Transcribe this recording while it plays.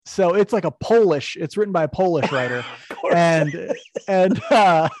So it's like it's written by a Polish writer. and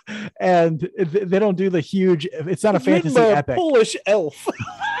they don't do the huge, it's not a fantasy epic. Polish elf.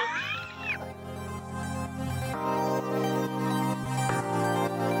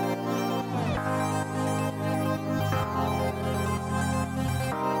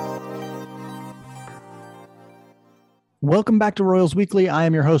 Welcome back to Royals Weekly. I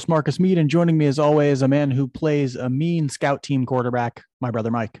am your host, Marcus Mead, and joining me as always, a man who plays a mean scout team quarterback, my brother,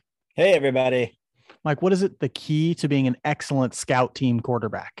 Mike. Hey, everybody. Mike, what is it the key to being an excellent scout team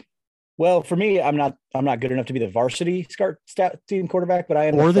quarterback? Well, for me, I'm not good enough to be the varsity scout team quarterback, but I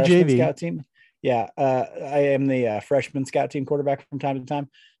am or the freshman JV scout team. Yeah, I am the freshman scout team quarterback from time to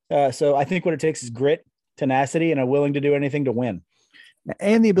time. So I think what it takes is grit, tenacity, and a willing to do anything to win.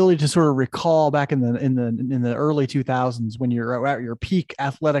 And the ability to sort of recall back in the early 2000s when you're at your peak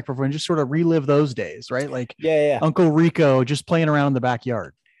athletic performance, just sort of relive those days, right? Like Uncle Rico just playing around in the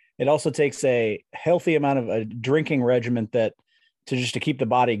backyard. It also takes a healthy amount of a drinking regimen to keep the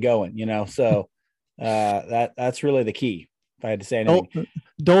body going, So that's really the key. If I had to say anything.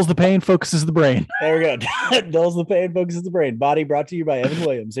 Dulls the pain, focuses the brain. There we go. Dulls the pain, focuses the brain. Body brought to you by Evan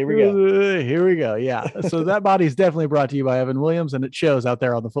Williams. Here we go. Here we go. Yeah. So that body is definitely brought to you by Evan Williams, and it shows out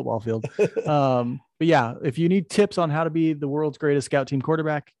there on the football field. But yeah, if you need tips on how to be the world's greatest scout team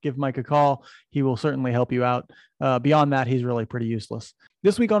quarterback, give Mike a call. He will certainly help you out. Beyond that, he's really pretty useless.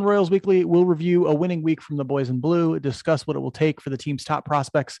 This week on Royals Weekly, we'll review a winning week from the boys in blue, discuss what it will take for the team's top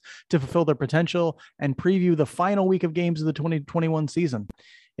prospects to fulfill their potential, and preview the final week of games of the 2021 season.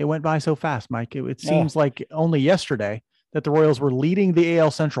 It went by so fast, Mike. It seems like only yesterday that the Royals were leading the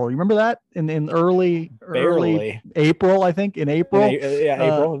AL Central. You remember that in early April, I think, in April?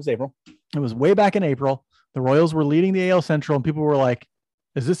 April. It was April. It was way back in April. The Royals were leading the AL Central, and people were like,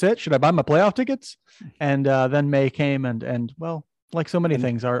 is this it? Should I buy my playoff tickets? And then May came, and well, like so many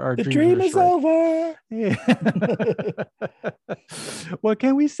things, our dream is over. Yeah. What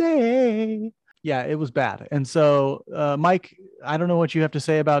can we say? Yeah, it was bad. And so, Mike, I don't know what you have to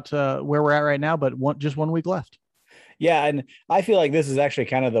say about where we're at right now, but just 1 week left. Yeah, and I feel like this is actually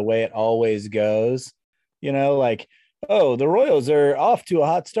kind of the way it always goes. Like, oh, the Royals are off to a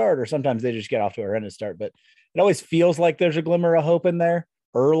hot start, or sometimes they just get off to a horrendous start. But it always feels like there's a glimmer of hope in there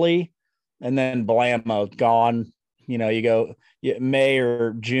early, and then blammo, gone. You go May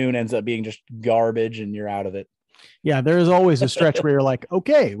or June ends up being just garbage, and you're out of it. Yeah, there is always a stretch where you're like,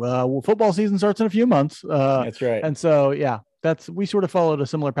 okay, well, football season starts in a few months. That's right. And so, yeah, we sort of followed a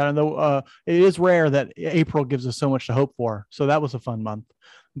similar pattern, though. It is rare that April gives us so much to hope for. So that was a fun month.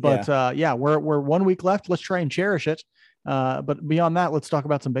 But we're 1 week left. Let's try and cherish it. But beyond that, let's talk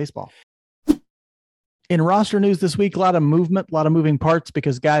about some baseball. In roster news this week, a lot of movement, a lot of moving parts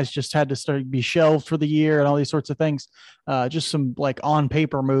because guys just had to be shelved for the year and all these sorts of things. Just some like on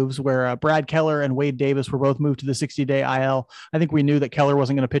paper moves where Brad Keller and Wade Davis were both moved to the 60-day IL. I think we knew that Keller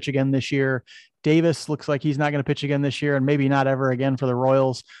wasn't going to pitch again this year. Davis looks like he's not going to pitch again this year and maybe not ever again for the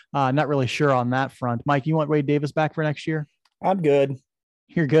Royals. Not really sure on that front. Mike, you want Wade Davis back for next year? I'm good.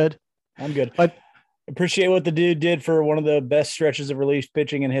 You're good? I'm good. But appreciate what the dude did for one of the best stretches of relief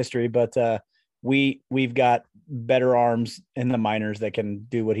pitching in history. But we've got better arms in the minors that can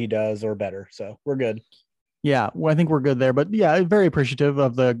do what he does or better. So we're good. Yeah, well, I think we're good there. But yeah, very appreciative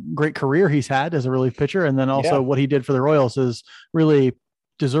of the great career he's had as a relief pitcher. And then also what he did for the Royals is really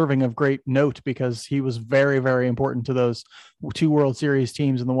deserving of great note because he was very, very important to those two World Series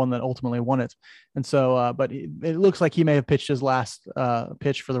teams and the one that ultimately won it. And so, but it looks like he may have pitched his last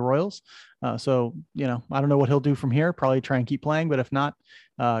pitch for the Royals. So, I don't know what he'll do from here, probably try and keep playing, but if not,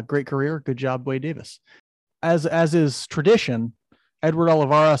 great career. Good job, Wade Davis. As is tradition, Edward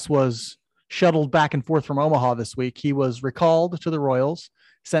Olivares was shuttled back and forth from Omaha this week. He was recalled to the Royals,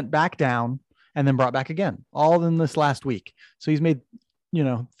 sent back down, and then brought back again, all in this last week. So he's made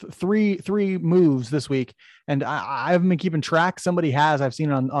three moves this week. And I haven't been keeping track. Somebody has, I've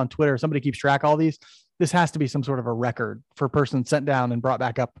seen it on Twitter. Somebody keeps track of all these. This has to be some sort of a record for a person sent down and brought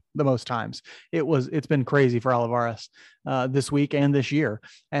back up the most times. It's been crazy for Olivares this week and this year.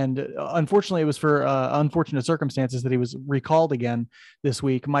 And unfortunately, it was for unfortunate circumstances that he was recalled again this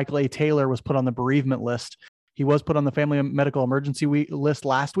week. Michael A. Taylor was put on the bereavement list. He was put on the family medical emergency list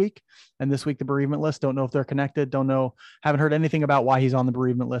last week, and this week the bereavement list. Don't know if they're connected. Don't know. Haven't heard anything about why he's on the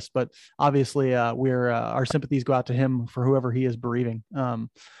bereavement list. But obviously, our sympathies go out to him for whoever he is bereaving.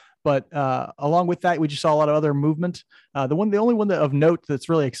 But along with that, we just saw a lot of other movement. The only one of note that's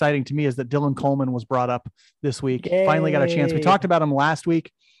really exciting to me is that Dylan Coleman was brought up this week. Yay. Finally got a chance. We talked about him last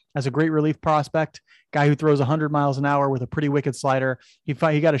week as a great relief prospect, guy who throws 100 miles an hour with a pretty wicked slider. He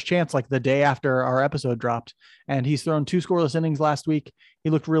got his chance like the day after our episode dropped, and he's thrown 2 scoreless innings last week. He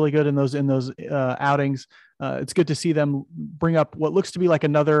looked really good in those outings. It's good to see them bring up what looks to be like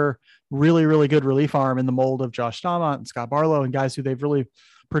another really, really good relief arm in the mold of Josh Staumont and Scott Barlow and guys who they've really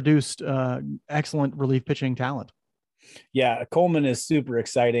produced excellent relief pitching talent. Yeah, Coleman is super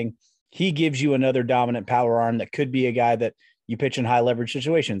exciting. He gives you another dominant power arm that could be a guy that you pitch in high leverage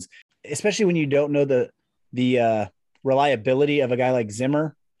situations, especially when you don't know the reliability of a guy like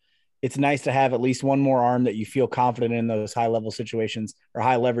Zimmer. It's nice to have at least one more arm that you feel confident in those high level situations or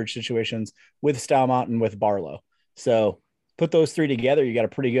high leverage situations with Staumont and with Barlow. So put those three together, you got a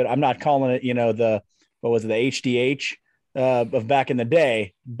pretty good. I'm not calling it, the HDH of back in the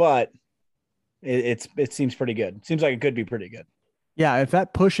day, but it seems pretty good. It seems like it could be pretty good. Yeah, if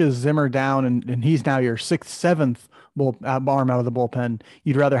that pushes Zimmer down and he's now your sixth, seventh arm out of the bullpen,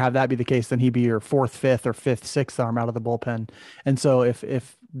 you'd rather have that be the case than he be your fourth, fifth, or fifth, sixth arm out of the bullpen. And so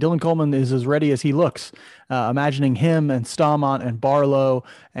if Dylan Coleman is as ready as he looks, imagining him and Staumont and Barlow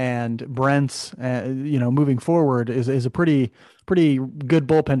and Brentz, moving forward is a pretty good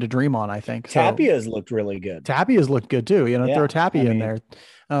bullpen to dream on, I think. Tapia's looked really good. Tapia's looked good too. Throw Tapia in there.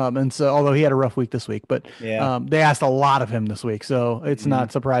 And so, although he had a rough week this week, but they asked a lot of him this week, so it's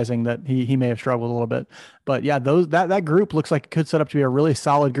not surprising that he may have struggled a little bit. But yeah, that group looks like it could set up to be a really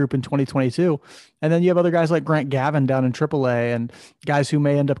solid group in 2022. And then you have other guys like Grant Gavin down in AAA and guys who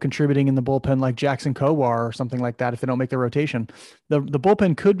may end up contributing in the bullpen like Jackson Kowar or something like that if they don't make the rotation. The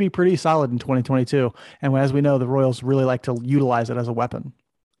bullpen could be pretty solid in 2022. And as we know, the Royals really like to utilize it as a weapon.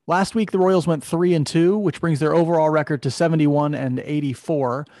 Last week, the Royals went 3-2, which brings their overall record to 71 and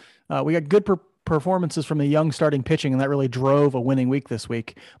 84. We got good performances from the young starting pitching, and that really drove a winning week this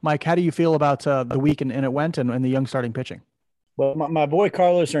week. Mike, how do you feel about the week and it went and the young starting pitching? Well, my boy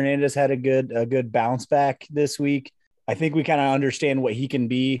Carlos Hernandez had a good bounce back this week. I think we kind of understand what he can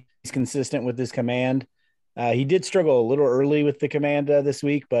be. He's consistent with his command. He did struggle a little early with the command this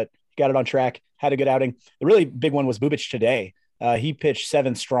week, but got it on track, had a good outing. The really big one was Bubic today. He pitched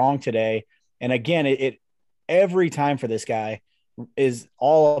 7 strong today. And again, it every time for this guy is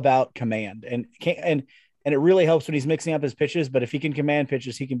all about command and it really helps when he's mixing up his pitches, but if he can command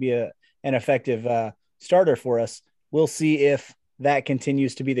pitches, he can be an effective starter for us. We'll see if that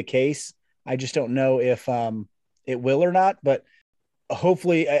continues to be the case. I just don't know if it will or not, but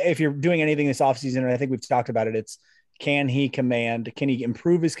hopefully if you're doing anything this offseason, and I think we've talked about it, it's can he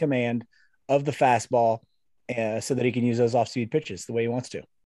improve his command of the fastball so that he can use those off-speed pitches the way he wants to.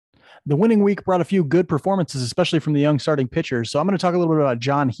 The winning week brought a few good performances, especially from the young starting pitchers. So I'm going to talk a little bit about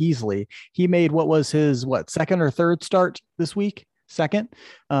John Heasley. He made what was his second or third start this week? Second.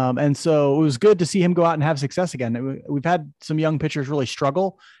 And so it was good to see him go out and have success again. We've had some young pitchers really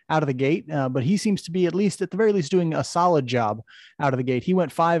struggle out of the gate, but he seems to be at the very least doing a solid job out of the gate. He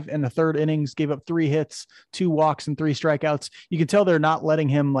went 5 1/3 innings, gave up 3 hits, 2 walks and 3 strikeouts. You can tell they're not letting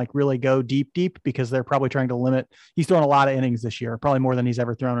him really go deep because they're probably trying to limit. He's thrown a lot of innings this year, probably more than he's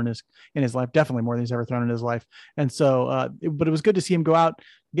ever thrown in his life, definitely more than he's ever thrown in his life. And so, but it was good to see him go out,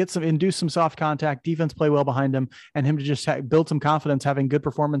 induce some soft contact, defense play well behind him, and him to just build some confidence, having good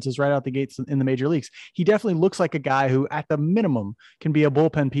performances right out the gates in the major leagues. He definitely looks like a guy who at the minimum can be a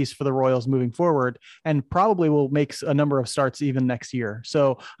bullpen piece for the Royals moving forward and probably will make a number of starts even next year.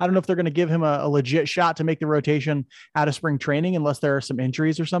 So I don't know if they're going to give him a legit shot to make the rotation out of spring training unless there are some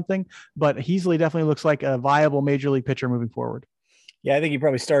injuries or something, but Heasley definitely looks like a viable major league pitcher moving forward. Yeah, I think he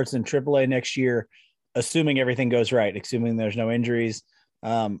probably starts in AAA next year, assuming everything goes right, assuming there's no injuries.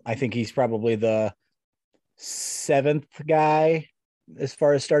 I think he's probably the 7th guy as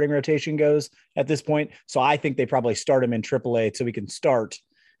far as starting rotation goes at this point. So I think they probably start him in AAA so he can start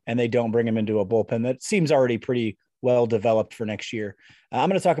and they don't bring him into a bullpen. That seems already pretty well developed for next year. I'm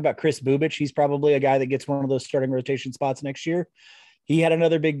going to talk about Chris Bubic. He's probably a guy that gets one of those starting rotation spots next year. He had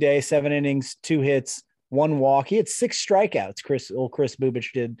another big day, 7 innings, 2 hits, 1 walk. He had 6 strikeouts. Chris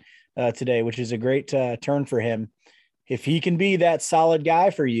Bubic did today, which is a great turn for him. If he can be that solid guy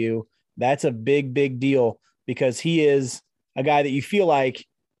for you, that's a big, big deal because he is a guy that you feel like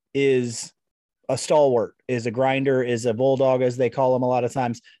is a stalwart, is a grinder, is a bulldog, as they call him a lot of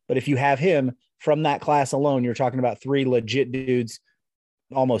times. But if you have him from that class alone, you're talking about 3 legit dudes,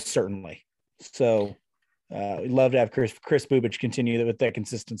 almost certainly. So we'd love to have Chris Bubic continue with that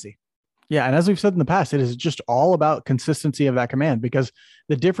consistency. Yeah. And as we've said in the past, it is just all about consistency of that command, because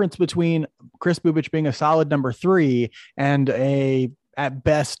the difference between Chris Bubic being a solid number 3 and at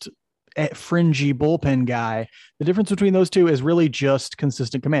best fringy bullpen guy, the difference between those two is really just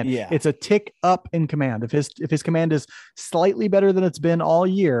consistent command. Yeah. It's a tick up in command. If his command is slightly better than it's been all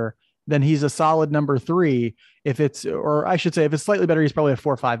year, then he's a solid number 3. If it's slightly better, he's probably a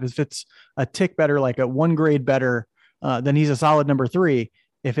 4 or 5. If it's a tick better, like a 1 grade better, then he's a solid number 3.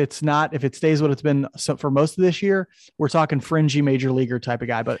 If it's not, if it stays what it's been for most of this year, we're talking fringy major leaguer type of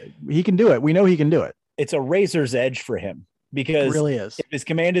guy, but he can do it. We know he can do it. It's a razor's edge for him because it really is. If his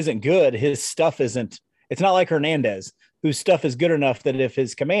command isn't good, his stuff isn't. It's not like Hernandez, whose stuff is good enough that if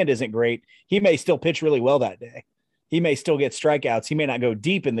his command isn't great, he may still pitch really well that day. He may still get strikeouts. He may not go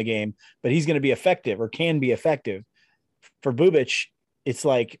deep in the game, but he's going to be effective or can be effective. For Bubic, it's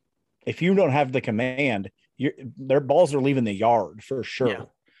like if you don't have the command, their balls are leaving the yard for sure. Yeah.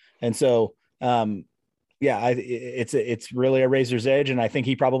 And so, it's really a razor's edge. And I think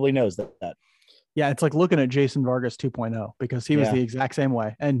he probably knows that. Yeah. It's like looking at Jason Vargas 2.0 because he was the exact same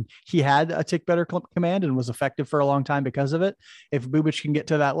way. And he had a tick better command and was effective for a long time because of it. If Bubic can get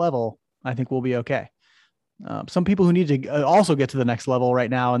to that level, I think we'll be okay. Some people who need to also get to the next level right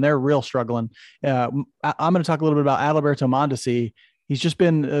now, and they're real struggling. I'm going to talk a little bit about Adalberto Mondesi. He's just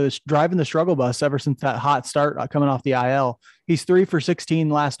been driving the struggle bus ever since that hot start coming off the IL. He's 3 for 16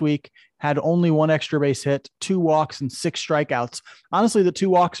 last week, had only 1 extra base hit, 2 walks, and 6 strikeouts. Honestly, the 2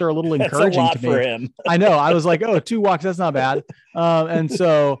 walks are a little encouraging to me. For him. I know. I was like, 2 walks, that's not bad. And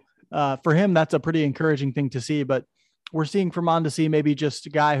so for him, that's a pretty encouraging thing to see. But we're seeing for Mondesi maybe just a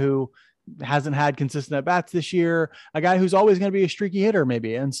guy who hasn't had consistent at bats this year, a guy who's always going to be a streaky hitter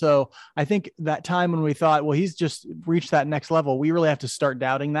maybe. And so I think that time when we thought, well, he's just reached that next level, we really have to start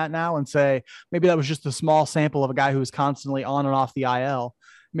doubting that now and say, maybe that was just a small sample of a guy who was constantly on and off the IL.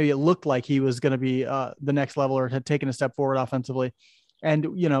 Maybe it looked like he was going to be the next level or had taken a step forward offensively. And,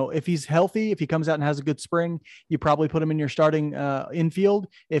 if he's healthy, if he comes out and has a good spring, you probably put him in your starting infield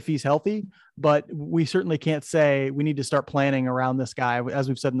if he's healthy. But we certainly can't say we need to start planning around this guy. As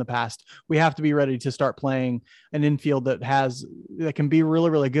we've said in the past, we have to be ready to start playing an infield that can be really,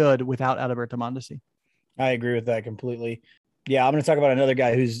 really good without Adalberto Mondesi. I agree with that completely. Yeah, I'm going to talk about another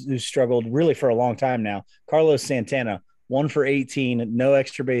guy who's struggled really for a long time now. Carlos Santana, 1 for 18, no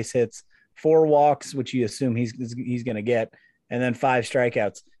extra base hits, 4 walks, which you assume he's going to get, and then 5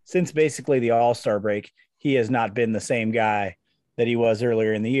 strikeouts. Since basically the All-Star break, he has not been the same guy that he was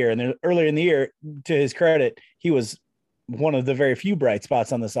earlier in the year. And earlier in the year, to his credit, he was one of the very few bright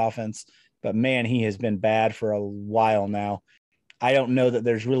spots on this offense. But, man, he has been bad for a while now. I don't know that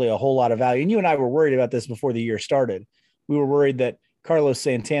there's really a whole lot of value. And you and I were worried about this before the year started. We were worried that Carlos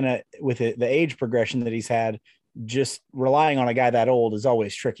Santana, with the age progression that he's had, just relying on a guy that old is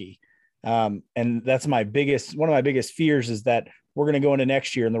always tricky. And that's one of my biggest fears is that we're going to go into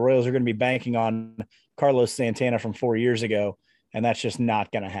next year and the Royals are going to be banking on Carlos Santana from 4 years ago. And that's just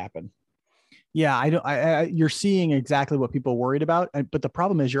not going to happen. Yeah, you're seeing exactly what people worried about. But the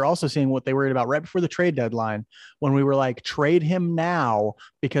problem is you're also seeing what they worried about right before the trade deadline, when we were like, trade him now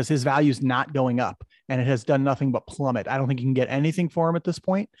because his value is not going up and it has done nothing but plummet. I don't think you can get anything for him at this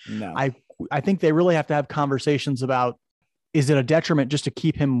point. No, I think they really have to have conversations about, is it a detriment just to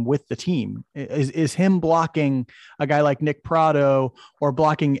keep him with the team? Is him blocking a guy like Nick Prado or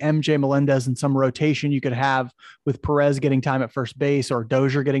blocking MJ Melendez in some rotation you could have with Perez getting time at first base or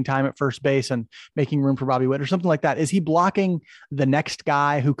Dozier getting time at first base and making room for Bobby Witt or something like that? Is he blocking the next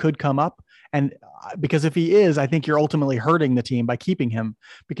guy who could come up? And because if he is, I think you're ultimately hurting the team by keeping him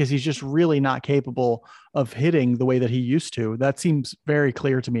because he's just really not capable of hitting the way that he used to. That seems very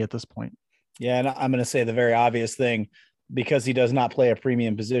clear to me at this point. Yeah. And I'm going to say the very obvious thing. Because he does not play a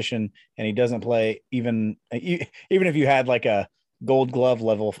premium position and he doesn't play even if you had like a Gold Glove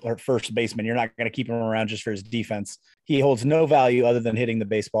level or first baseman, you're not going to keep him around just for his defense. He holds no value other than hitting the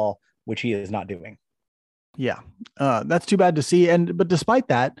baseball, which he is not doing. Yeah, that's too bad to see. But despite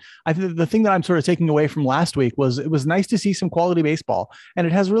that, I think the thing that I'm sort of taking away from last week was it was nice to see some quality baseball, and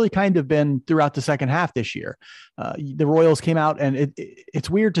it has really kind of been throughout the second half this year. The Royals came out, and it's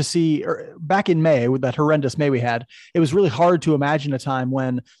weird to see. Back in May, with that horrendous May we had, it was really hard to imagine a time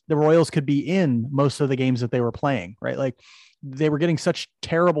when the Royals could be in most of the games that they were playing, right? Like, they were getting such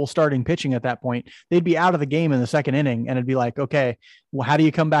terrible starting pitching at that point. They'd be out of the game in the second inning and it'd be like, okay, well, how do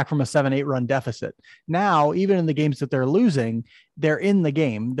you come back from a 7-8 run deficit? Now, even in the games that they're losing, they're in the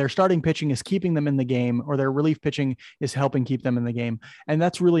game. Their starting pitching is keeping them in the game, or their relief pitching is helping keep them in the game. And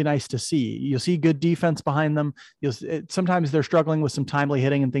that's really nice to see. You'll see good defense behind them. Sometimes they're struggling with some timely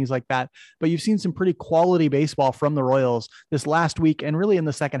hitting and things like that, but you've seen some pretty quality baseball from the Royals this last week and really in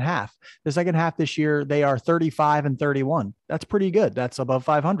the second half. The second half this year, they are 35-31. That's pretty good. That's above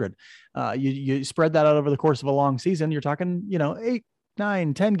 500. You spread that out over the course of a long season. You're talking, 8,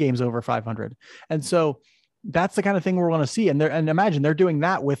 9, 10 games over 500. And so that's the kind of thing we're going to see. And imagine they're doing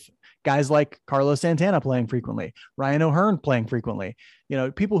that with guys like Carlos Santana playing frequently, Ryan O'Hearn playing frequently,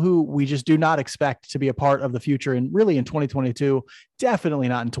 people who we just do not expect to be a part of the future. And really in 2022, definitely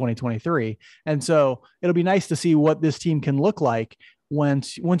not in 2023. And so it'll be nice to see what this team can look like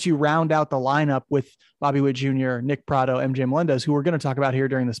once you round out the lineup with Bobby Witt Jr., Nick Pratto, MJ Melendez, who we're going to talk about here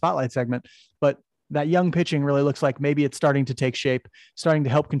during the spotlight segment. But that young pitching really looks like maybe it's starting to take shape, starting to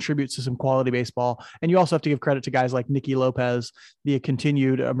help contribute to some quality baseball. And you also have to give credit to guys like Nicky Lopez, the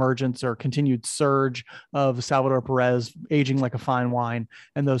continued emergence or continued surge of Salvador Perez aging like a fine wine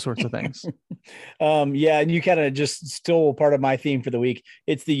and those sorts of things. Yeah. And you kind of just stole part of my theme for the week.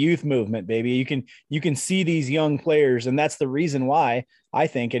 It's the youth movement, baby. You can see these young players. And that's the reason why I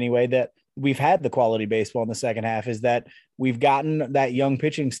think anyway, that we've had the quality baseball in the second half, is that we've gotten that young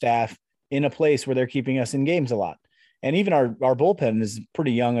pitching staff in a place where they're keeping us in games a lot. And even our bullpen is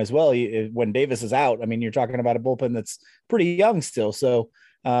pretty young as well. When Davis is out, I mean, you're talking about a bullpen that's pretty young still. So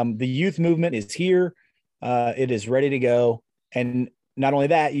the youth movement is here. It is ready to go. And not only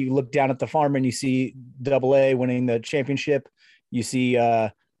that, you look down at the farm and you see AA winning the championship. You see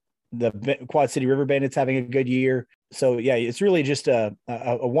the Quad City River Bandits having a good year. So yeah, it's really just a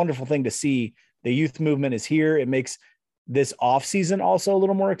wonderful thing to see. The youth movement is here. It makes this off season also a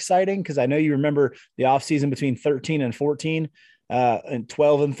little more exciting, because I know you remember the off season between 13 and 14 and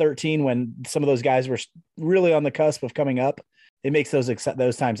 12 and 13, when some of those guys were really on the cusp of coming up. It makes those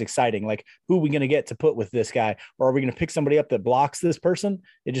times exciting. Like, who are we going to get to put with this guy? Or are we going to pick somebody up that blocks this person?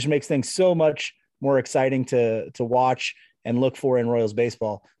 It just makes things so much more exciting to watch and look for in Royals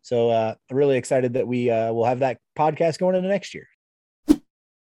baseball. So really excited that we will have that podcast going into next year.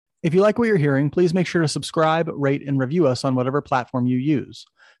 If you like what you're hearing, please make sure to subscribe, rate, and review us on whatever platform you use.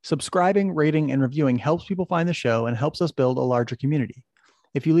 Subscribing, rating, and reviewing helps people find the show and helps us build a larger community.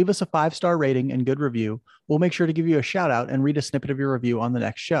 If you leave us a 5-star rating and good review, we'll make sure to give you a shout out and read a snippet of your review on the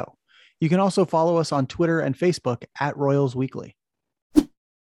next show. You can also follow us on Twitter and Facebook at Royals Weekly.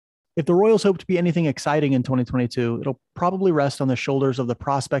 If the Royals hope to be anything exciting in 2022, it'll probably rest on the shoulders of the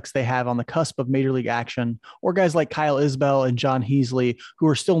prospects they have on the cusp of major league action, or guys like Kyle Isbell and John Heasley, who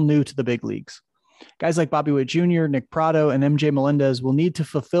are still new to the big leagues. Guys like Bobby Witt Jr., Nick Pratto, and MJ Melendez will need to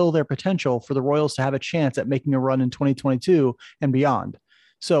fulfill their potential for the Royals to have a chance at making a run in 2022 and beyond.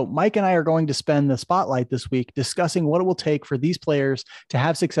 So Mike and I are going to spend the spotlight this week discussing what it will take for these players to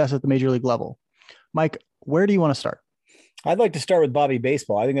have success at the major league level. Mike, where do you want to start? I'd like to start with Bobby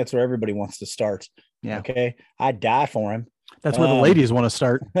Baseball. I think that's where everybody wants to start. Yeah. Okay. I'd die for him. That's where the ladies want to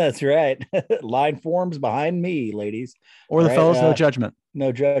start. That's right. Line forms behind me, ladies. Or the fellas, no judgment.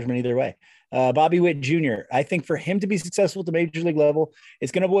 No judgment either way. Bobby Witt Jr., I think for him to be successful at the major league level,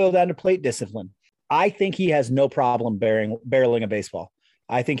 it's going to boil down to plate discipline. I think he has no problem barreling a baseball.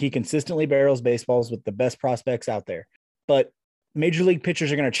 I think he consistently barrels baseballs with the best prospects out there. But major league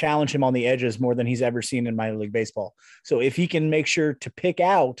pitchers are going to challenge him on the edges more than he's ever seen in minor league baseball. So if he can make sure to pick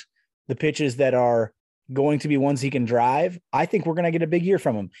out the pitches that are going to be ones he can drive, I think we're going to get a big year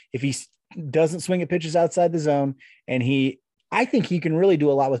from him. If he doesn't swing at pitches outside the zone, and I think he can really do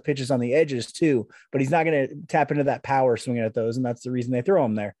a lot with pitches on the edges too, but he's not going to tap into that power swinging at those. And that's the reason they throw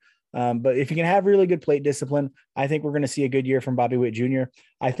him there. But if you can have really good plate discipline, I think we're going to see a good year from Bobby Witt Jr.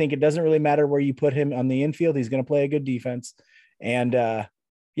 I think it doesn't really matter where you put him on the infield. He's going to play a good defense. And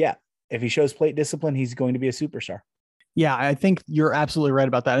if he shows plate discipline, he's going to be a superstar. Yeah, I think you're absolutely right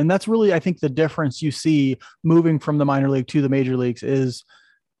about that. And that's really, I think, the difference you see moving from the minor league to the major leagues is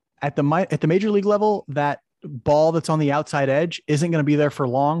at the major league level, that ball that's on the outside edge isn't going to be there for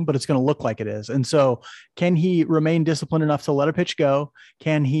long, but it's going to look like it is. And so can he remain disciplined enough to let a pitch go?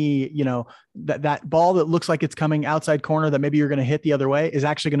 Can he, that ball that looks like it's coming outside corner that maybe you're going to hit the other way is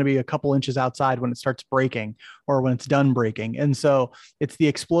actually going to be a couple inches outside when it starts breaking or when it's done breaking. And so it's the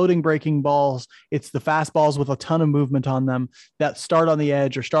exploding breaking balls. It's the fastballs with a ton of movement on them that start on the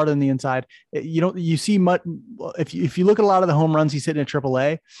edge or start on the inside. You see much, if you look at a lot of the home runs he's hitting at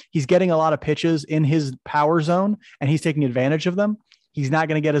AAA, he's getting a lot of pitches in his power zone and he's taking advantage of them. He's not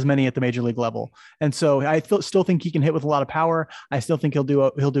going to get as many at the major league level. And so I still think he can hit with a lot of power. I still think he'll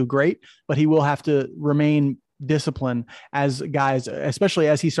do great, but he will have to remain disciplined as guys, especially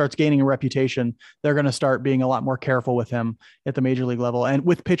as he starts gaining a reputation. They're going to start being a lot more careful with him at the major league level and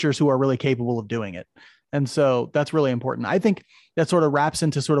with pitchers who are really capable of doing it. And so that's really important. I think that sort of wraps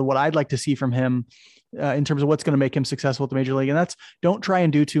into sort of what I'd like to see from him in terms of what's going to make him successful at the major league. And that's, don't try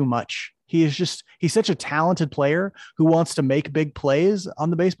and do too much. He's such a talented player who wants to make big plays on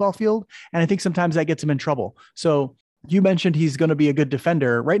the baseball field. And I think sometimes that gets him in trouble. So you mentioned he's going to be a good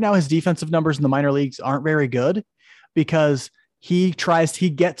defender. Right now, his defensive numbers in the minor leagues aren't very good because he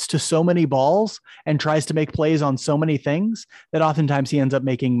gets to so many balls and tries to make plays on so many things that oftentimes he ends up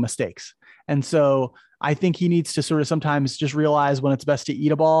making mistakes. And so I think he needs to sort of sometimes just realize when it's best to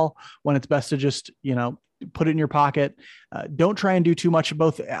eat a ball, when it's best to just, put it in your pocket. Don't try and do too much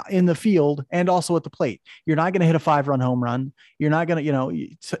both in the field and also at the plate. You're not going to hit a 5-run home run. You're not going to,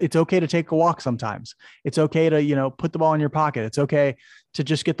 it's okay to take a walk sometimes. It's okay to, put the ball in your pocket. It's okay to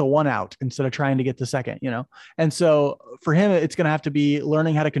just get the one out instead of trying to get the second, And so for him, it's going to have to be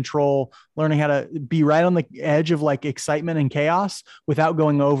learning how to control, learning how to be right on the edge of like excitement and chaos without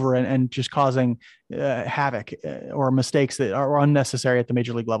going over and just causing havoc or mistakes that are unnecessary at the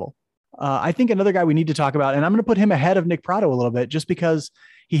major league level. I think another guy we need to talk about, and I'm going to put him ahead of Nick Pratto a little bit, just because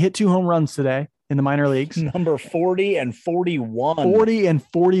he hit 2 home runs today in the minor leagues. Number 40 and 41. 40 and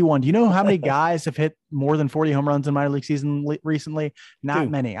 41. Do you know how many guys have hit more than 40 home runs in minor league season recently? Not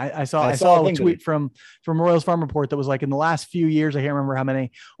many. I saw a tweet from Royals Farm Report that was like, in the last few years, I can't remember how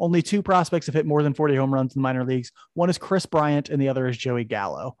many, only 2 prospects have hit more than 40 home runs in the minor leagues. One is Chris Bryant and the other is Joey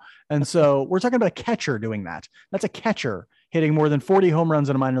Gallo. And so we're talking about a catcher doing that. That's a catcher hitting more than 40 home runs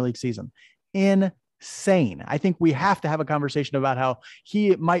in a minor league season. Insane. I think we have to have a conversation about how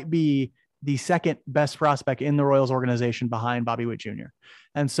he might be the second best prospect in the Royals organization behind Bobby Witt Jr.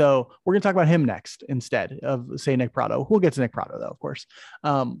 And so we're going to talk about him next instead of, say, Nick Pratto. We'll get to Nick Pratto, though, of course.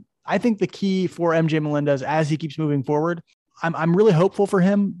 I think the key for MJ Melendez as he keeps moving forward, I'm really hopeful for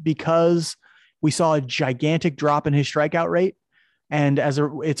him because we saw a gigantic drop in his strikeout rate. And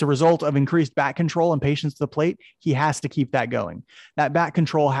it's a result of increased bat control and patience to the plate. He has to keep that going. That bat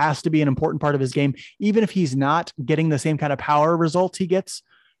control has to be an important part of his game, even if he's not getting the same kind of power results he gets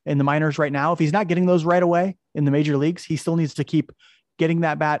in the minors right now. If he's not getting those right away in the major leagues, he still needs to keep getting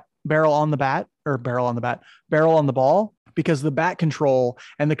that barrel on the ball, because the bat control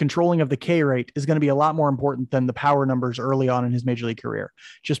and the controlling of the K rate is going to be a lot more important than the power numbers early on in his major league career.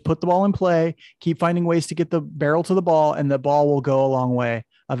 Just put the ball in play, keep finding ways to get the barrel to the ball, and the ball will go a long way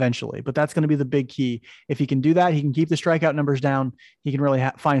eventually. But that's going to be the big key. If he can do that, he can keep the strikeout numbers down. He can really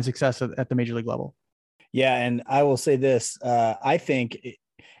find success at the major league level. Yeah. And I will say this, I think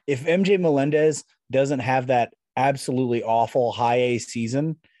if MJ Melendez doesn't have that absolutely awful high A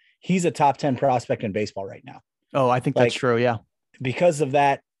season, he's a top 10 prospect in baseball right now. Oh, I think that's true. Yeah. Because of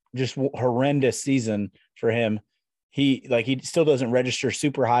that just horrendous season for him, he still doesn't register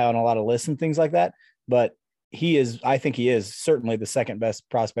super high on a lot of lists and things like that, but I think he is certainly the second best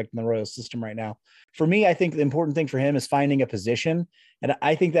prospect in the Royals system right now. For me, I think the important thing for him is finding a position. And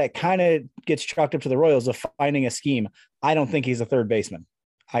I think that kind of gets chalked up to the Royals of finding a scheme. I don't think he's a third baseman.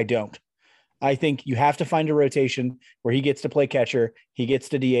 I don't. I think you have to find a rotation where he gets to play catcher, he gets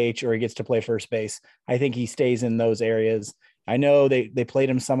to DH, or he gets to play first base. I think he stays in those areas. I know they played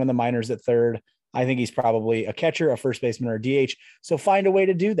him some in the minors at third. I think he's probably a catcher, a first baseman, or a DH. So find a way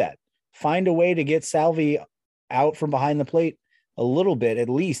to do that. Find a way to get Salvi out from behind the plate a little bit, at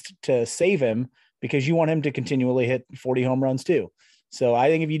least, to save him, because you want him to continually hit 40 home runs too. So I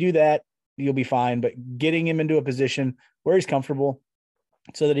think if you do that, you'll be fine. But getting him into a position where he's comfortable,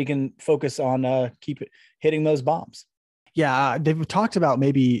 so that he can focus on keep hitting those bombs. Yeah, they've talked about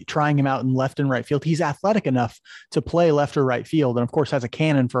maybe trying him out in left and right field. He's athletic enough to play left or right field, and of course has a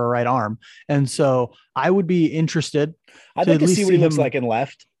cannon for a right arm. And so I would be interested. I'd like to see what he looks like in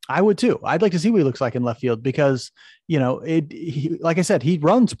left. I would too. I'd like to see what he looks like in left field because, like I said, he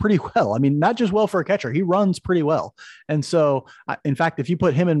runs pretty well. I mean, not just well for a catcher, he runs pretty well. And so, in fact, if you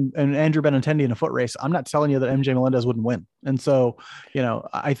put him and Andrew Benintendi in a foot race, I'm not telling you that MJ Melendez wouldn't win. And so,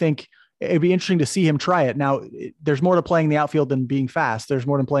 I think it'd be interesting to see him try it. Now, there's more to playing the outfield than being fast. There's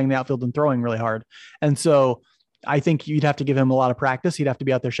more to playing the outfield than throwing really hard. And so I think you'd have to give him a lot of practice. He'd have to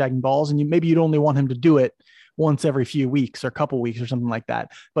be out there shagging balls, and maybe you'd only want him to do it once every few weeks or a couple weeks or something like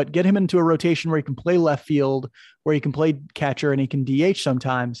that, but get him into a rotation where he can play left field, where he can play catcher and he can DH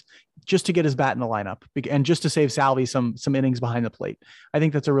sometimes, just to get his bat in the lineup and just to save Salvi some innings behind the plate. I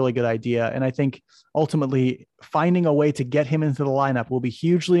think that's a really good idea. And I think ultimately finding a way to get him into the lineup will be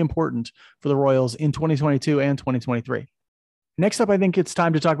hugely important for the Royals in 2022 and 2023. Next up, I think it's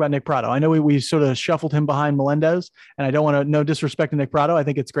time to talk about Nick Pratto. I know we sort of shuffled him behind Melendez, and I don't want to, no disrespect to Nick Pratto. I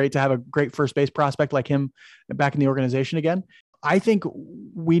think it's great to have a great first base prospect like him back in the organization again. I think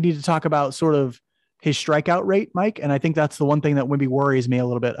we need to talk about sort of his strikeout rate, Mike. And I think that's the one thing that maybe worries me a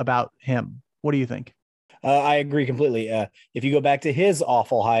little bit about him. What do you think? I agree completely. If you go back to his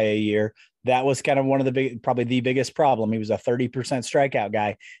awful high A year, that was kind of one of probably the biggest problem. He was a 30% strikeout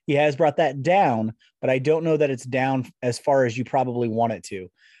guy. He has brought that down, but I don't know that it's down as far as you probably want it to.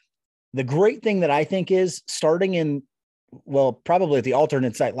 The great thing that I think is starting probably at the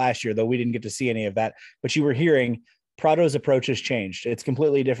alternate site last year, though we didn't get to see any of that, but you were hearing Prado's approach has changed. It's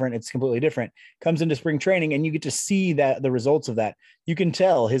completely different. Comes into spring training and you get to see that the results of that. You can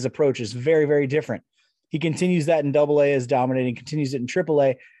tell his approach is very, very different. He continues that in AA as dominating, continues it in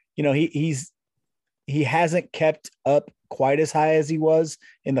AAA. You know, he hasn't kept up quite as high as he was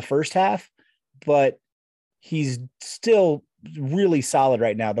in the first half, but he's still really solid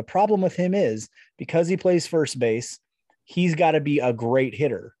right now. The problem with him is because he plays first base, he's got to be a great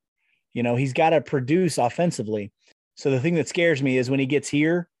hitter. You know, he's got to produce offensively. So the thing that scares me is when he gets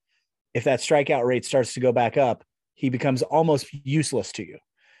here, if that strikeout rate starts to go back up, he becomes almost useless to you.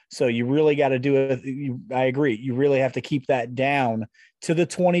 So you really got to do it. I agree. You really have to keep that down to the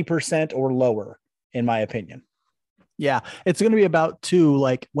 20% or lower, in my opinion. Yeah. It's going to be about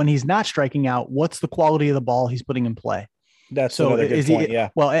like when he's not striking out, what's the quality of the ball he's putting in play? That's so another good point. Yeah.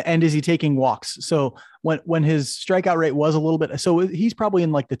 Well, and is he taking walks? So when his strikeout rate was a little bit, so he's probably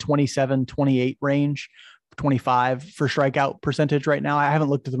in like the 27, 28 range, 25 for strikeout percentage right now. I haven't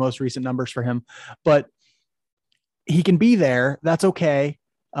looked at the most recent numbers for him, but he can be there. That's okay.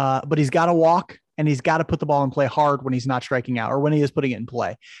 But he's got to walk and he's got to put the ball in play hard when he's not striking out or when he is putting it in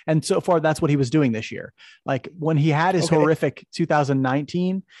play. And so far, that's what he was doing this year. Like when he had his horrific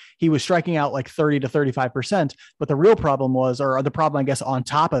 2019, he was striking out like 30 to 35%. But the real problem was, or the problem, I guess, on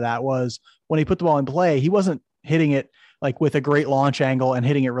top of that was when he put the ball in play, he wasn't hitting it like with a great launch angle and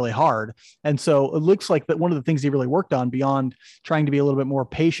hitting it really hard. And so it looks like that one of the things he really worked on beyond trying to be a little bit more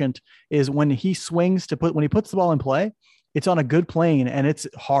patient is when he swings when he puts the ball in play, it's on a good plane and it's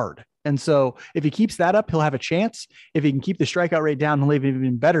hard. And so if he keeps that up, he'll have a chance. If he can keep the strikeout rate down, he'll have an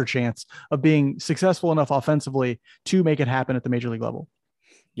even better chance of being successful enough offensively to make it happen at the major league level.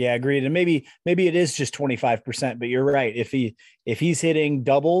 Yeah, agreed. And maybe it is just 25%, but you're right. If he's hitting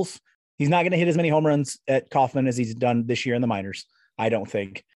doubles, he's not going to hit as many home runs at Kauffman as he's done this year in the minors, I don't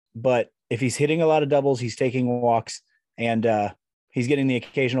think. But if he's hitting a lot of doubles, he's taking walks, and he's getting the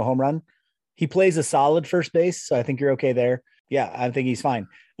occasional home run, he plays a solid first base. So I think you're okay there. Yeah, I think he's fine.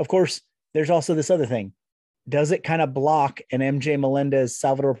 Of course, there's also this other thing. Does it kind of block an MJ Melendez,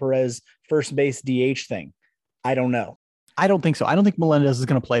 Salvador Perez first base DH thing? I don't know. I don't think so. I don't think Melendez is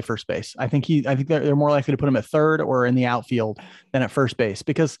going to play first base. I think they're more likely to put him at third or in the outfield than at first base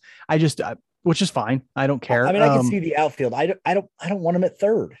because which is fine. I don't care. I mean, I can see the outfield. I don't want him at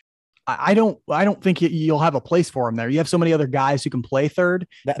third. I don't think you'll have a place for him there. You have so many other guys who can play third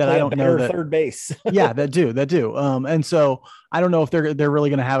that I don't know that third base. Yeah, that do. And so I don't know if they're really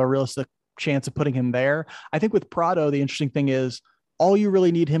going to have a realistic chance of putting him there. I think with Prado, the interesting thing is all you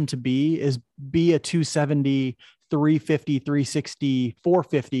really need him to be a 270, 350, 360,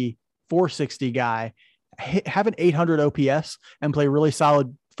 450, 460 guy, have an 800 OPS and play really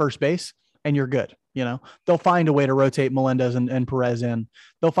solid first base and you're good. You know, they'll find a way to rotate Melendez and Perez in.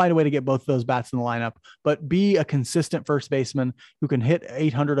 They'll find a way to get both of those bats in the lineup, but be a consistent first baseman who can hit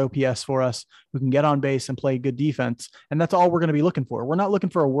 800 OPS for us, who can get on base and play good defense. And that's all we're going to be looking for. We're not looking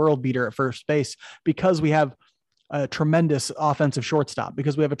for a world beater at first base because we have a tremendous offensive shortstop,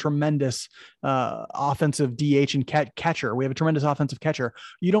 because we have a tremendous offensive DH and catcher. We have a tremendous offensive catcher.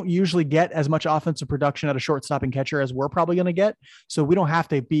 You don't usually get as much offensive production at a shortstop and catcher as we're probably going to get. So we don't have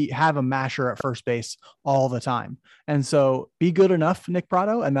to have a masher at first base all the time. And so be good enough, Nick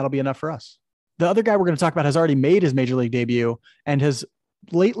Pratto, and that'll be enough for us. The other guy we're going to talk about has already made his major league debut and has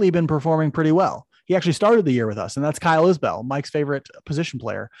lately been performing pretty well. He actually started the year with us, and that's Kyle Isbel, Mike's favorite position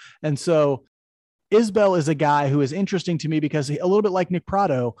player. And so Isbel is a guy who is interesting to me because a little bit like Nick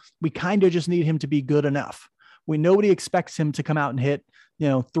Pratto, we kind of just need him to be good enough. Nobody expects him to come out and hit,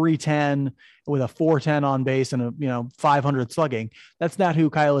 310 with a 410 on base and 500 slugging. That's not who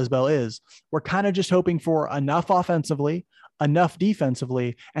Kyle Isbel is. We're kind of just hoping for enough offensively, enough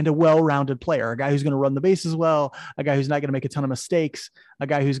defensively, and a well-rounded player, a guy who's going to run the bases well, a guy who's not going to make a ton of mistakes, a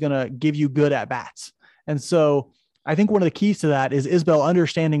guy who's going to give you good at bats. And so I think one of the keys to that is Isbel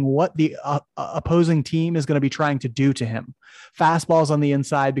understanding what the opposing team is going to be trying to do to him. Fastballs on the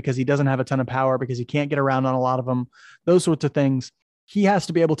inside because he doesn't have a ton of power, because he can't get around on a lot of them, those sorts of things. He has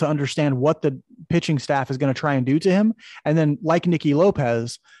to be able to understand what the pitching staff is going to try and do to him. And then, like Nicky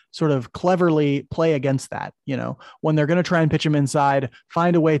Lopez, sort of cleverly play against that. When they're going to try and pitch him inside,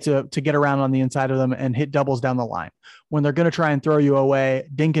 find a way to get around on the inside of them and hit doubles down the line. When they're going to try and throw you away,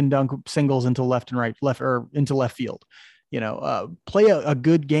 dink and dunk singles into left or into left field. Play a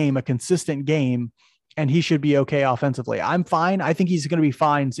good game, a consistent game, and he should be okay offensively. I'm fine. I think he's going to be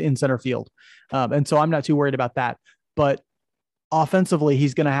fine in center field. And so I'm not too worried about that. But offensively,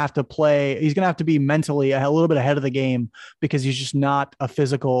 he's going to have to play. He's going to have to be mentally a little bit ahead of the game because he's just not a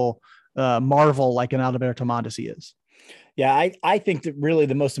physical marvel like an Alberto Mondesi is. Yeah, I think that really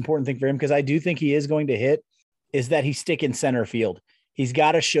the most important thing for him, because I do think he is going to hit is that he's sticking center field. He's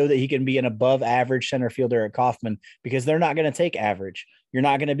got to show that he can be an above average center fielder at Kauffman, because they're not going to take average. You're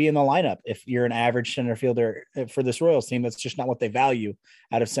not going to be in the lineup if you're an average center fielder for this Royals team. That's just not what they value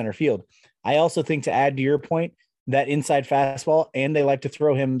out of center field. I also think, to add to your point, that inside fastball, and they like to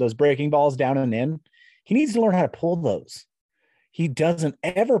throw him those breaking balls down and in, he needs to learn how to pull those. He doesn't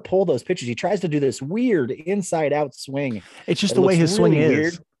ever pull those pitches. He tries to do this weird inside out swing. It's just the way his swing is.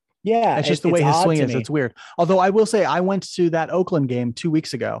 Weird. Yeah. It's just the way his swing is. It's weird. Although I will say, I went to that Oakland game 2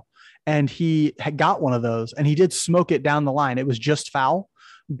 weeks ago, and he had got one of those, and he did smoke it down the line. It was just foul,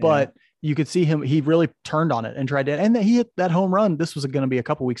 but you could see him. He really turned on it and tried to, and he hit that home run. This was going to be a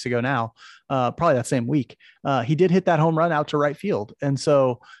couple weeks ago now, probably that same week. He did hit that home run out to right field. And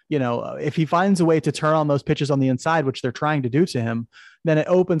so, if he finds a way to turn on those pitches on the inside, which they're trying to do to him, then it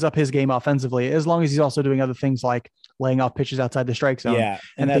opens up his game offensively, as long as he's also doing other things like laying off pitches outside the strike zone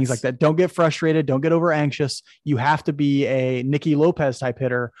and things like that. Don't get frustrated. Don't get over anxious. You have to be a Nicky Lopez type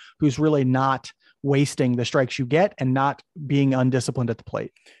hitter who's really not wasting the strikes you get and not being undisciplined at the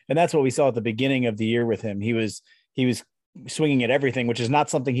plate. And that's what we saw at the beginning of the year with him. He was swinging at everything, which is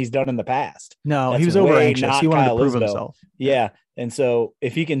not something he's done in the past. No, he was over anxious. He wanted to prove himself. Yeah. And so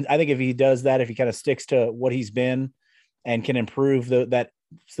if he can, I think if he does that, if he kind of sticks to what he's been and can improve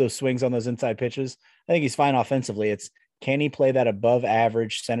those swings on those inside pitches, I think he's fine offensively. It's, can he play that above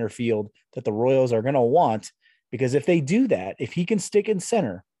average center field that the Royals are going to want? Because if they do that, if he can stick in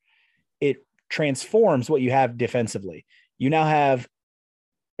center, it transforms what you have defensively. You now have,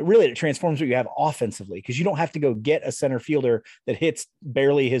 really, it transforms what you have offensively, because you don't have to go get a center fielder that hits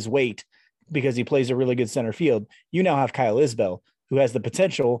barely his weight because he plays a really good center field. You now have Kyle Isbell, who has the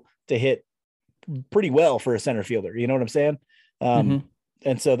potential to hit pretty well for a center fielder. You know what I'm saying?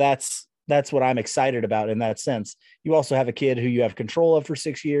 And so that's what I'm excited about in that sense. You also have a kid who you have control of for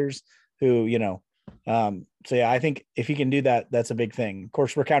 6 years, who, so yeah, I think if he can do that, that's a big thing. Of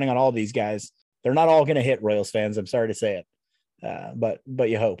course, we're counting on all these guys. They're not all going to hit, Royals fans. I'm sorry to say it. But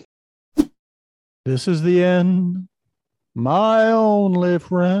you hope. This is the end. My only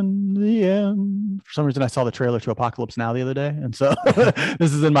friend, the end. For some reason, I saw the trailer to Apocalypse Now the other day, and so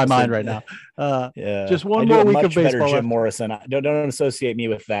this is in my mind right now. Just one more week of baseball. Jim Morrison. Don't associate me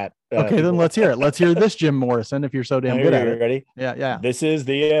with that. Okay, then let's hear it. Let's hear this Jim Morrison, if you're so damn good at it. Ready? Yeah. This is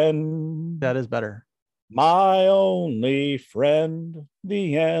the end. That is better. My only friend,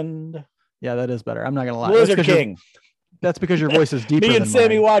 the end. Yeah, that is better. I'm not gonna lie. Lizard King. That's because your voice is deeper. Me and than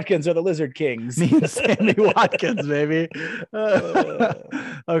Sammy mine. Watkins are the Lizard Kings. Me and Sammy Watkins, baby.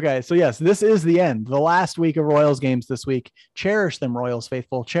 Okay, so yes, this is the end. The last week of Royals games this week. Cherish them, Royals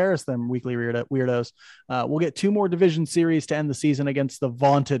faithful. Cherish them, weekly weirdos. We'll get 2 more division series to end the season against the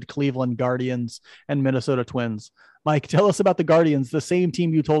vaunted Cleveland Guardians and Minnesota Twins. Mike, tell us about the Guardians, the same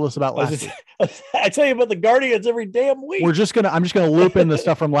team you told us about last week. I tell you about the Guardians every damn week. I'm just gonna loop in the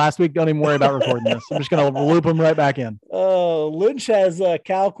stuff from last week. Don't even worry about recording this. I'm just gonna loop them right back in. Lynch has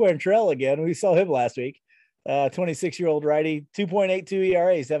Cal Quantrill again. We saw him last week. 26-year-old righty, 2.82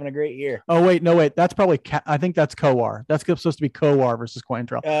 ERA. He's having a great year. Oh wait, no wait, that's probably I think that's Kowar. That's supposed to be Kowar versus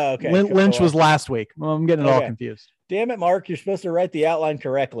Quantrill. Okay. Lynch was last week. I'm getting it all confused. Damn it, Mark! You're supposed to write the outline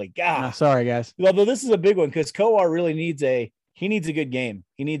correctly. God, sorry guys. Although this is a big one, because Kowar really needs a good game.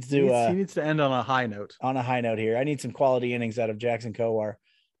 He needs to end on a high note. On a high note here. I need some quality innings out of Jackson Kowar.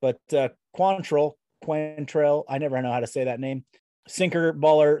 But Quantrill, I never know how to say that name. Sinker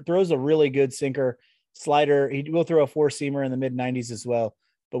baller, throws a really good sinker. Slider, he will throw a 4-seamer in the mid-90s as well,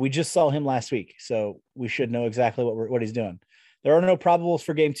 but we just saw him last week, so we should know exactly what he's doing. There are no probables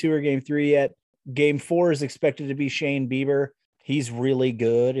for game 2 or game 3 yet. Game 4 is expected to be Shane Bieber. He's really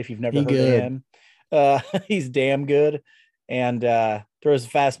good. If you've never heard of him, he's damn good, and throws a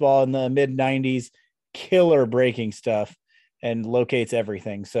fastball in the mid-90s, killer breaking stuff, and locates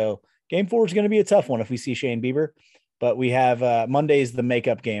everything. So game 4 is going to be a tough one if we see Shane Bieber. But we have Monday's the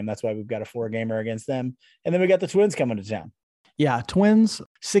makeup game. That's why we've got a 4-gamer against them. And then we got the Twins coming to town. Yeah, Twins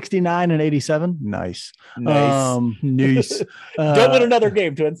 69 and 87. Nice. Nice. Don't win another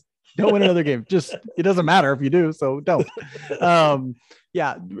game, Twins. Don't win another game. Just, it doesn't matter if you do, so don't.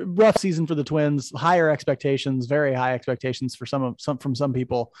 Yeah, rough season for the Twins. Higher expectations, very high expectations for some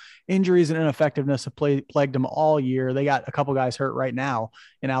people. Injuries and ineffectiveness have plagued them all year. They got a couple guys hurt right now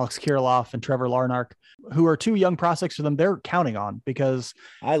in Alex Kirilloff and Trevor Larnach, who are 2 young prospects for them. They're counting on, because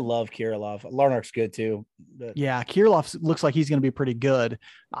I love Kirilloff. Larnach's good too. Yeah, Kirilloff looks like he's going to be pretty good.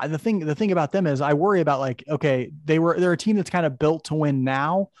 The thing about them is I worry about, like, okay, they're a team that's kind of built to win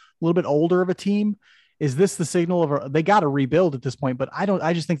now, a little bit older of a team. is this the signal of they got to rebuild at this point? But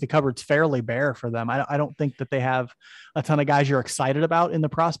I just think the cupboard's fairly bare for them. I don't think that they have a ton of guys you're excited about in the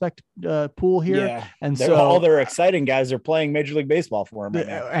prospect pool here. Yeah. And so so all their exciting guys are playing Major League Baseball for them right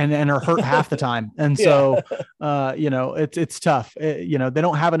now. and are hurt half the time. And so, it's tough. They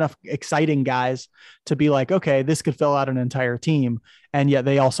don't have enough exciting guys to be like, okay, this could fill out an entire team. And yet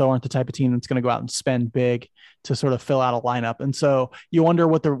they also aren't the type of team that's going to go out and spend big to sort of fill out a lineup. And so you wonder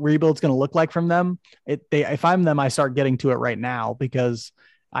what the rebuild's going to look like from them. If I'm them, I start getting to it right now because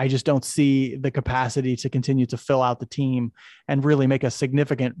I just don't see the capacity to continue to fill out the team and really make a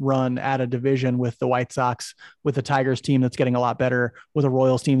significant run at a division with the White Sox, with the Tigers team that's getting a lot better, with a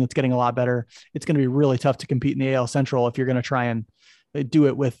Royals team that's getting a lot better. It's going to be really tough to compete in the AL Central if you're going to try and do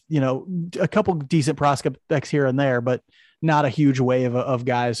it with, a couple decent prospects here and there, but not a huge wave of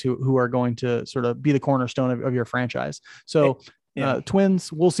guys who are going to sort of be the cornerstone of your franchise. So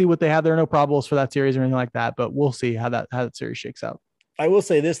Twins, we'll see what they have. There are no probables for that series or anything like that, but we'll see how that series shakes out. I will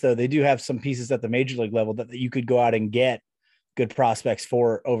say this, though. They do have some pieces at the major league level that you could go out and get good prospects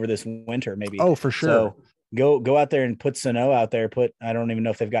for over this winter, maybe. Oh, for sure. So go out there and put Sano out there. I don't even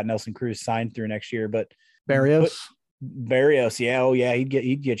know if they've got Nelson Cruz signed through next year, but Barrios. Yeah. Oh yeah.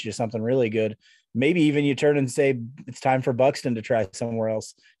 He'd get you something really good. Maybe even you turn and say it's time for Buxton to try somewhere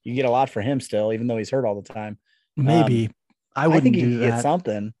else. You can get a lot for him still, even though he's hurt all the time. Maybe I think you can get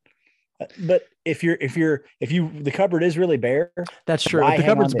something. But if the cupboard is really bare, that's true. If the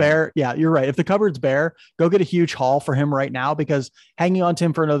cupboard's bare, yeah, you're right. If the cupboard's bare, go get a huge haul for him right now, because hanging on to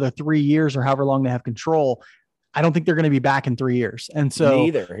him for another 3 years or however long they have control, I don't think they're going to be back in 3 years. And so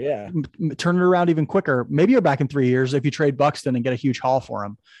turn it around even quicker. Maybe you're back in 3 years if you trade Buxton and get a huge haul for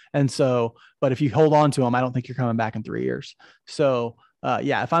him. And so, but if you hold on to him, I don't think you're coming back in 3 years. So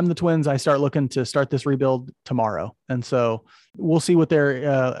if I'm the Twins, I start looking to start this rebuild tomorrow. And so we'll see what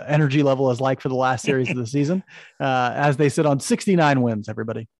their energy level is like for the last series of the season as they sit on 69 wins,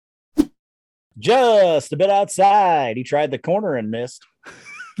 everybody. Just a bit outside. He tried the corner and missed.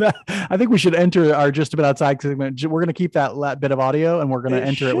 I think we should enter our Just a Bit Outside segment. We're going to keep that bit of audio and we're going to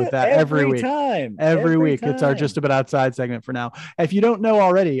enter it with that every week. Every week. It's our Just a Bit Outside segment for now. If you don't know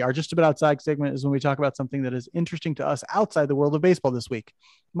already, our Just a Bit Outside segment is when we talk about something that is interesting to us outside the world of baseball this week.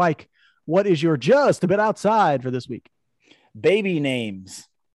 Mike, what is your Just a Bit Outside for this week? Baby names.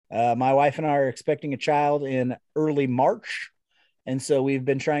 My wife and I are expecting a child in early March. And so we've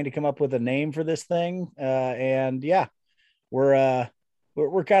been trying to come up with a name for this thing.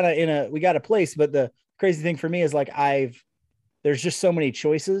 We're kind of we got a place, but the crazy thing for me is there's just so many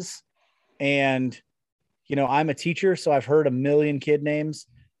choices, and, I'm a teacher, so I've heard a million kid names.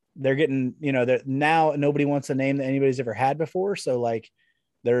 They're getting, now nobody wants a name that anybody's ever had before. So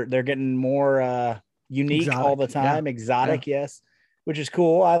they're getting more unique all the time. Exotic. Yes. Which is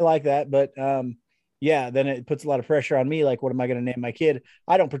cool. I like that. But then it puts a lot of pressure on me. Like, what am I going to name my kid?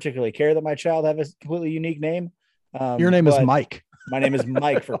 I don't particularly care that my child have a completely unique name. Your name is Mike. My name is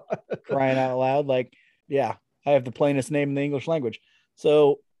Mike, for crying out loud. I have the plainest name in the English language.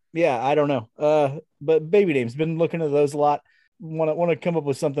 So I don't know. But baby names, been looking at those a lot. Want to come up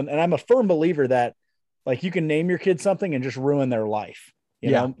with something. And I'm a firm believer that you can name your kid something and just ruin their life.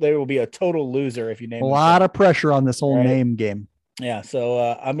 You know, they will be a total loser if you name a lot of pressure on this whole name game. Yeah. So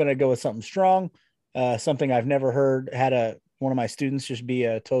I'm going to go with something strong, something I've never heard. Had one of my students just be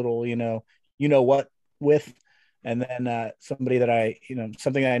a total, what with. And then somebody that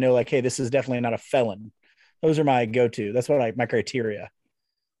something that I know, hey, this is definitely not a felon. Those are my go-to. That's what my criteria,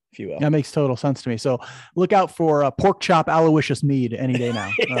 if you will. That makes total sense to me. So look out for pork chop Aloysius Mead any day now.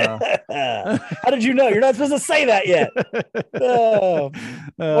 How did you know? You're not supposed to say that yet.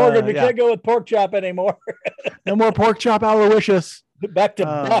 Morgan, we can't go with pork chop anymore. No more pork chop Aloysius. Back to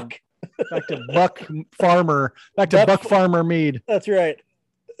Buck. Back to Buck Farmer. Back to Buck Farmer Mead. That's right.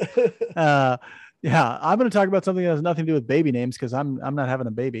 Yeah, I'm going to talk about something that has nothing to do with baby names because I'm not having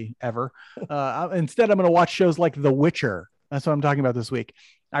a baby ever. Instead, I'm going to watch shows like The Witcher. That's what I'm talking about this week.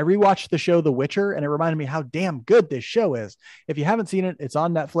 I rewatched the show The Witcher, and it reminded me how damn good this show is. If you haven't seen it, it's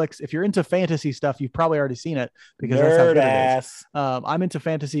on Netflix. If you're into fantasy stuff, you've probably already seen it because that's how good it is. I'm into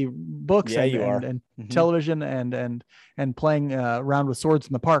fantasy books and television and playing around with swords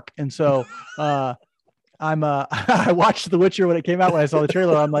in the park. And so I watched The Witcher when it came out. When I saw the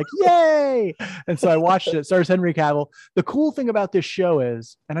trailer, I'm like, yay. And so I watched it. It stars Henry Cavill. The cool thing about this show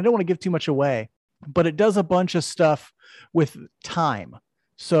is, and I don't want to give too much away, but it does a bunch of stuff with time.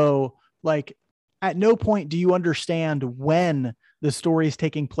 So at no point do you understand when the story is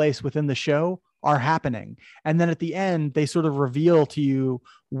taking place within the show are happening. And then at the end, they sort of reveal to you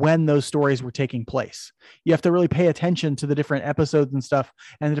when those stories were taking place. You have to really pay attention to the different episodes and stuff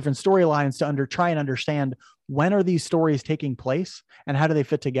and the different storylines to try and understand when are these stories taking place and how do they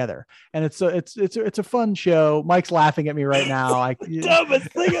fit together. And it's a fun show. Mike's laughing at me right now. Dumbest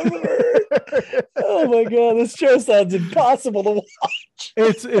thing I've ever heard. Oh my God, this show sounds impossible to watch.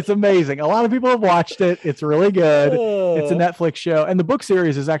 It's amazing. A lot of people have watched it. It's really good. It's a Netflix show, and the book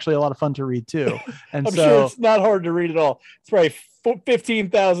series is actually a lot of fun to read too. And I'm sure it's not hard to read at all. It's probably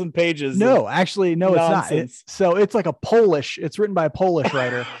 15,000 pages. No, actually, no, nonsense. It's not. It's like it's written by a Polish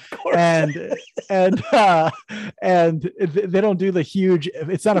writer, and they don't do the huge.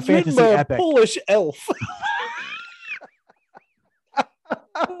 It's not a fantasy epic. Polish elf.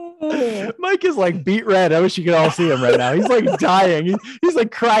 Mike is like beat red. I wish you could all see him right now. He's like dying. He's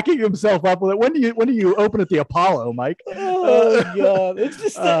like cracking himself up with it. When do you open at the Apollo, Mike? Oh God. It's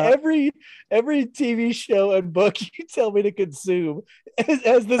just every TV show and book you tell me to consume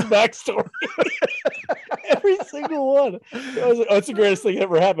has this backstory. Every single one. I was like, oh, it's the greatest thing that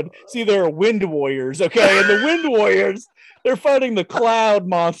ever happened. See, there are wind warriors, okay? And the wind warriors, they're fighting the cloud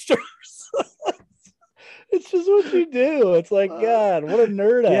monsters. It's just what you do. It's like, God, what a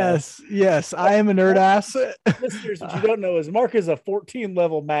nerd ass. Yes, I am a nerd ass. Listeners, what you don't know is Mark is a 14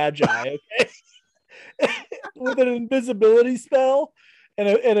 level magi, okay? With an invisibility spell and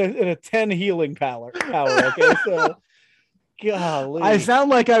a 10 healing power. Okay, so golly. I sound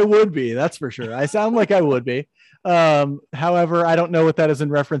like I would be, that's for sure. I sound like I would be. However, I don't know what that is in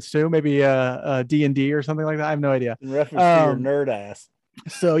reference to. Maybe D&D or something like that. I have no idea. In reference to your nerd ass.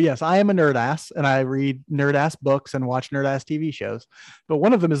 So yes, I am a nerd ass and I read nerd ass books and watch nerd ass TV shows, but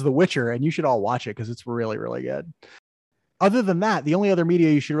one of them is The Witcher, and you should all watch it because it's really, really good. Other than that, the only other media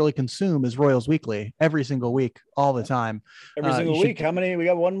you should really consume is Royals Weekly every single week, all the time. Every single week. How many? We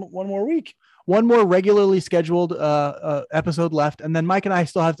got one more week. One more regularly scheduled episode left. And then Mike and I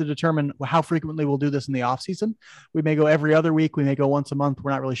still have to determine how frequently we'll do this in the off season. We may go every other week. We may go once a month.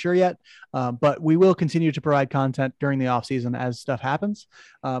 We're not really sure yet. But we will continue to provide content during the off season as stuff happens.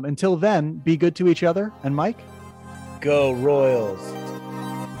 Until then, be good to each other. And Mike? Go Royals.